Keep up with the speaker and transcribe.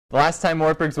The last time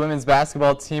Wartburg's women's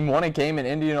basketball team won a game in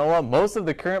Indianola, most of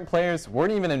the current players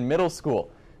weren't even in middle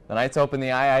school. The Knights opened the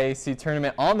IIAC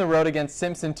tournament on the road against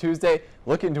Simpson Tuesday,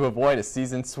 looking to avoid a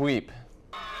season sweep.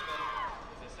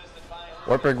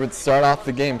 Wartburg would start off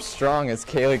the game strong as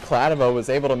Kaylee Kladovo was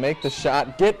able to make the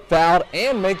shot, get fouled,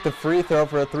 and make the free throw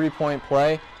for a three-point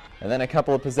play. And then a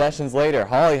couple of possessions later,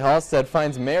 Holly Halstead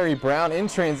finds Mary Brown in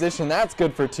transition. That's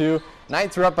good for two.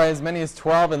 Knights were up by as many as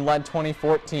 12 and led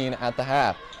 20-14 at the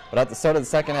half. But at the start of the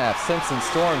second half, Simpson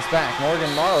storms back.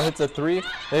 Morgan Morrow hits a three.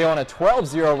 They go on a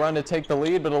 12-0 run to take the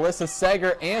lead, but Alyssa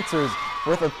Sager answers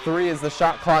with a three as the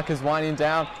shot clock is winding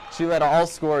down. She led all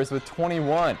scorers with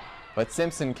 21. But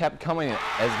Simpson kept coming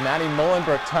as Maddie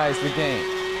Mullenbrook ties the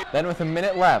game. Then with a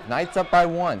minute left, Knights up by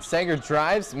one. Sager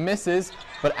drives, misses,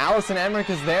 but Allison Emmerich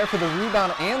is there for the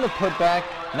rebound and the putback.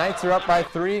 Knights are up by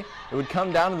three. It would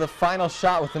come down to the final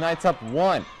shot with the Knights up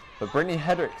one. But Brittany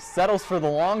Hedrick settles for the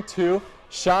long two.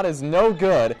 Shot is no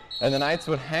good, and the Knights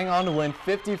would hang on to win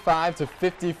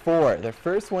 55-54. Their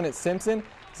first win at Simpson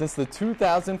since the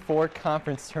 2004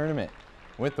 conference tournament.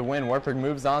 With the win, Wartburg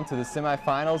moves on to the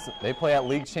semifinals. They play at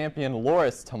league champion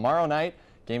Loris tomorrow night.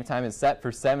 Game time is set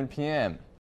for 7 p.m.